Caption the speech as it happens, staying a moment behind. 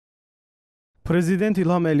Prezident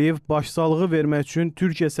İlham Əliyev başsağlığı vermək üçün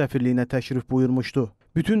Türkiyə səfirliyinə təşrif buyurmuşdu.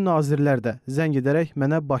 Bütün nazirlər də zəng edərək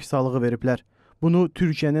mənə başsağlığı veriblər. Bunu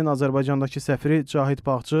Türkiyənin Azərbaycandakı səfiri Cahit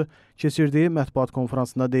Bağçı keçirdiyi mətbuat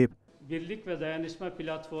konfransında deyib. Birlik ve Dayanışma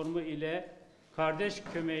platformu ile Kardeş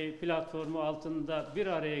Kömeği platformu altında bir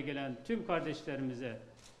araya gelen tüm kardeşlerimize,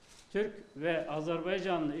 Türk ve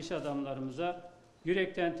Azerbaycanlı iş adamlarımıza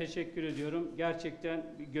yürekten teşekkür ediyorum. Gerçekten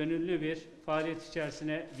gönüllü bir faaliyet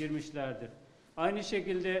içerisine girmişlerdir. Aynı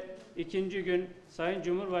şekilde ikinci gün Sayın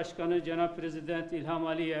Cumhurbaşkanı Cenab Prezident İlham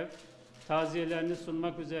Aliyev taziyelerini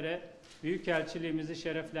sunmak üzere Büyükelçiliğimizi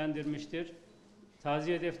şereflendirmiştir.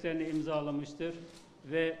 Taziye defterini imzalamıştır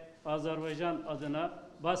ve Azerbaycan adına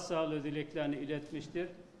başsağlığı dileklerini iletmiştir.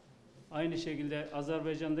 Aynı şekilde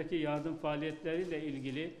Azerbaycan'daki yardım faaliyetleriyle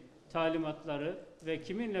ilgili talimatları ve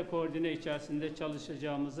kiminle koordine içerisinde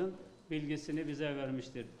çalışacağımızın bilgisini bize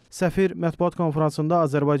vermiştir. Səfir mətbuat konfransında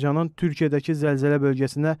Azərbaycanın Türkiyədəki zəlzələ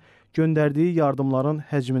bölgəsinə göndərdiyi yardımların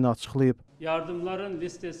həcmini açıqlayıb. Yardımların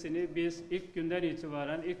listesini biz ilk günden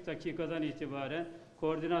itibaren, ilk dakikadan itibaren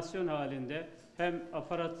koordinasyon halinde hem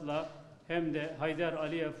aparatla hem de Haydar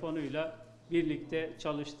Aliyev fonuyla birlikte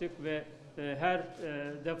çalıştık ve her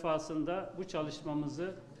defasında bu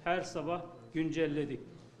çalışmamızı her sabah güncelledik.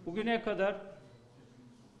 Bugüne kadar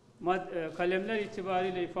kalemler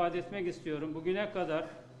itibariyle ifade etmek istiyorum. Bugüne kadar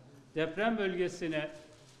deprem bölgesine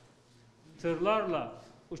tırlarla,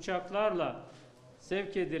 uçaklarla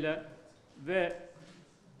sevk edilen ve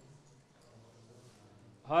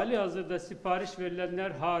hali hazırda sipariş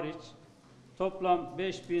verilenler hariç toplam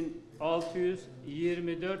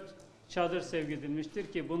 5624 çadır sevk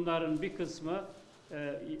edilmiştir ki bunların bir kısmı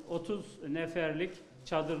 30 neferlik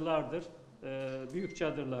çadırlardır, büyük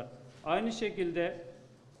çadırlar. Aynı şekilde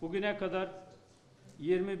bugüne kadar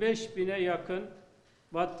 25.000'e yakın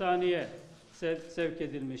battaniye sevk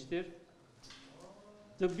edilmiştir.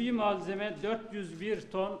 Tıbbi malzeme 401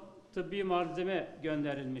 ton tıbbi malzeme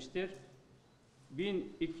gönderilmiştir.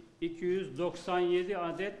 1297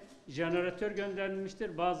 adet jeneratör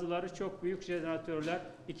gönderilmiştir. Bazıları çok büyük jeneratörler,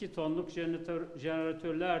 2 tonluk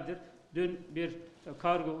jeneratörlerdir. Dün bir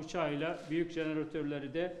kargo uçağıyla büyük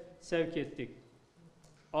jeneratörleri de sevk ettik.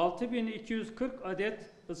 6240 adet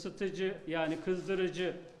ısıtıcı yani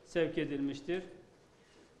kızdırıcı sevk edilmiştir.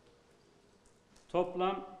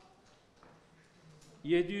 Toplam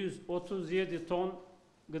 737 ton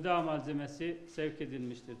gıda malzemesi sevk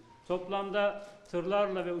edilmiştir. Toplamda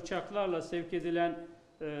tırlarla ve uçaklarla sevk edilen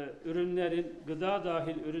ürünlerin, gıda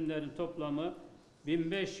dahil ürünlerin toplamı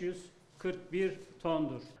 1541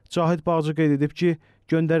 tondur. Cahit Bağçı qeyd edib ki,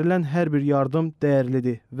 göndərilən hər bir yardım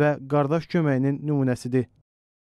dəyərlidir və qardaş köməyinin nümunəsidir.